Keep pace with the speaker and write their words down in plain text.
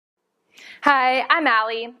Hi, I'm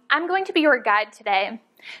Allie. I'm going to be your guide today.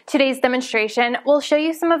 Today's demonstration will show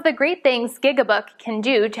you some of the great things GigaBook can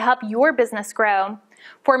do to help your business grow.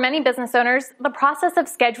 For many business owners, the process of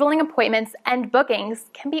scheduling appointments and bookings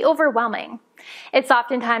can be overwhelming. It's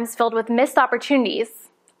oftentimes filled with missed opportunities.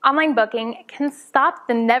 Online booking can stop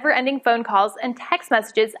the never-ending phone calls and text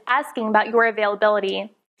messages asking about your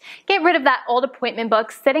availability. Get rid of that old appointment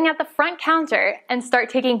book sitting at the front counter and start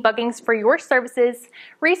taking bookings for your services,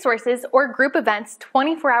 resources, or group events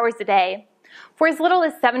 24 hours a day. For as little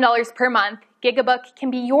as $7 per month, GigaBook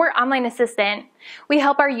can be your online assistant. We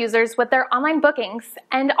help our users with their online bookings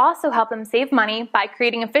and also help them save money by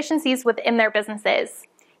creating efficiencies within their businesses.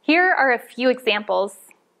 Here are a few examples.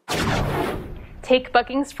 Take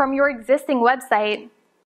bookings from your existing website.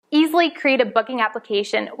 Easily create a booking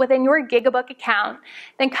application within your GigaBook account,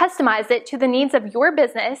 then customize it to the needs of your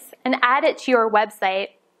business and add it to your website.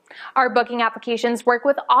 Our booking applications work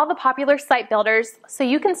with all the popular site builders, so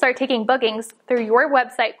you can start taking bookings through your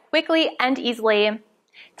website quickly and easily.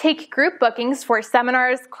 Take group bookings for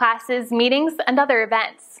seminars, classes, meetings, and other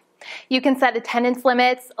events. You can set attendance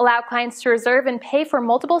limits, allow clients to reserve and pay for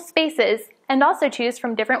multiple spaces, and also choose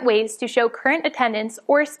from different ways to show current attendance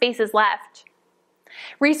or spaces left.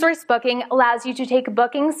 Resource booking allows you to take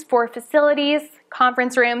bookings for facilities,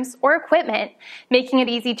 conference rooms, or equipment, making it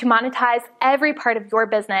easy to monetize every part of your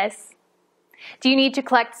business. Do you need to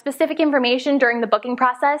collect specific information during the booking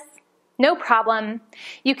process? No problem.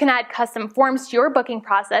 You can add custom forms to your booking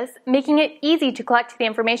process, making it easy to collect the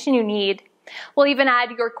information you need. We'll even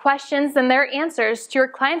add your questions and their answers to your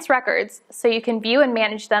clients' records so you can view and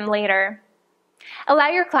manage them later. Allow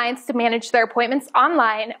your clients to manage their appointments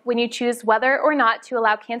online when you choose whether or not to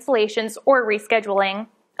allow cancellations or rescheduling.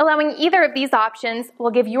 Allowing either of these options will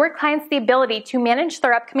give your clients the ability to manage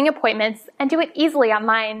their upcoming appointments and do it easily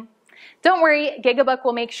online. Don't worry, GigaBook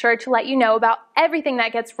will make sure to let you know about everything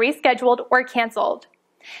that gets rescheduled or canceled.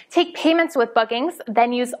 Take payments with bookings,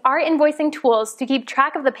 then use our invoicing tools to keep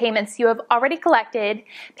track of the payments you have already collected,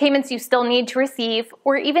 payments you still need to receive,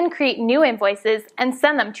 or even create new invoices and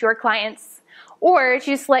send them to your clients. Or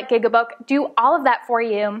just let GigaBook do all of that for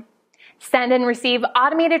you. Send and receive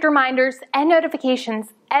automated reminders and notifications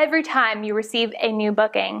every time you receive a new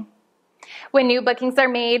booking. When new bookings are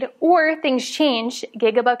made or things change,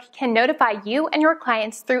 GigaBook can notify you and your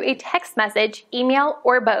clients through a text message, email,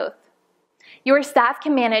 or both. Your staff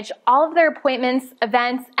can manage all of their appointments,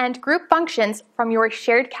 events, and group functions from your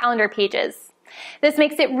shared calendar pages. This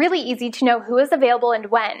makes it really easy to know who is available and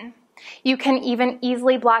when. You can even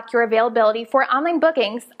easily block your availability for online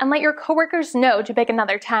bookings and let your coworkers know to pick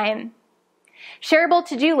another time. Shareable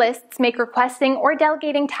to-do lists make requesting or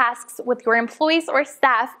delegating tasks with your employees or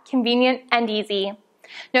staff convenient and easy.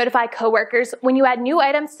 Notify coworkers when you add new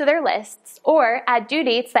items to their lists or add due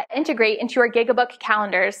dates that integrate into your GigaBook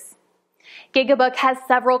calendars. GigaBook has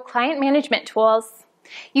several client management tools.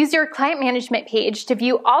 Use your client management page to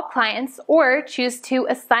view all clients or choose to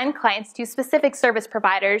assign clients to specific service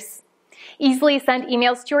providers. Easily send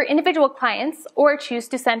emails to your individual clients or choose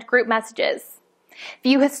to send group messages.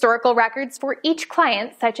 View historical records for each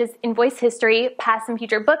client, such as invoice history, past and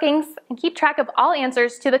future bookings, and keep track of all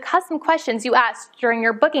answers to the custom questions you asked during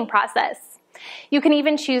your booking process. You can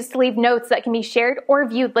even choose to leave notes that can be shared or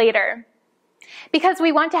viewed later. Because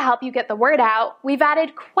we want to help you get the word out, we've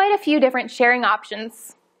added quite a few different sharing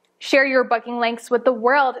options. Share your booking links with the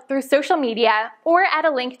world through social media or add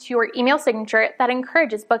a link to your email signature that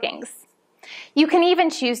encourages bookings. You can even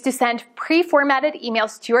choose to send pre-formatted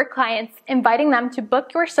emails to your clients, inviting them to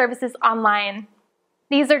book your services online.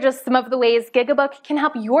 These are just some of the ways GigaBook can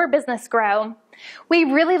help your business grow. We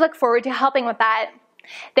really look forward to helping with that.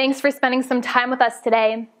 Thanks for spending some time with us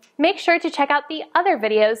today. Make sure to check out the other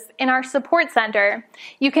videos in our support center.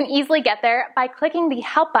 You can easily get there by clicking the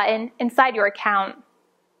Help button inside your account.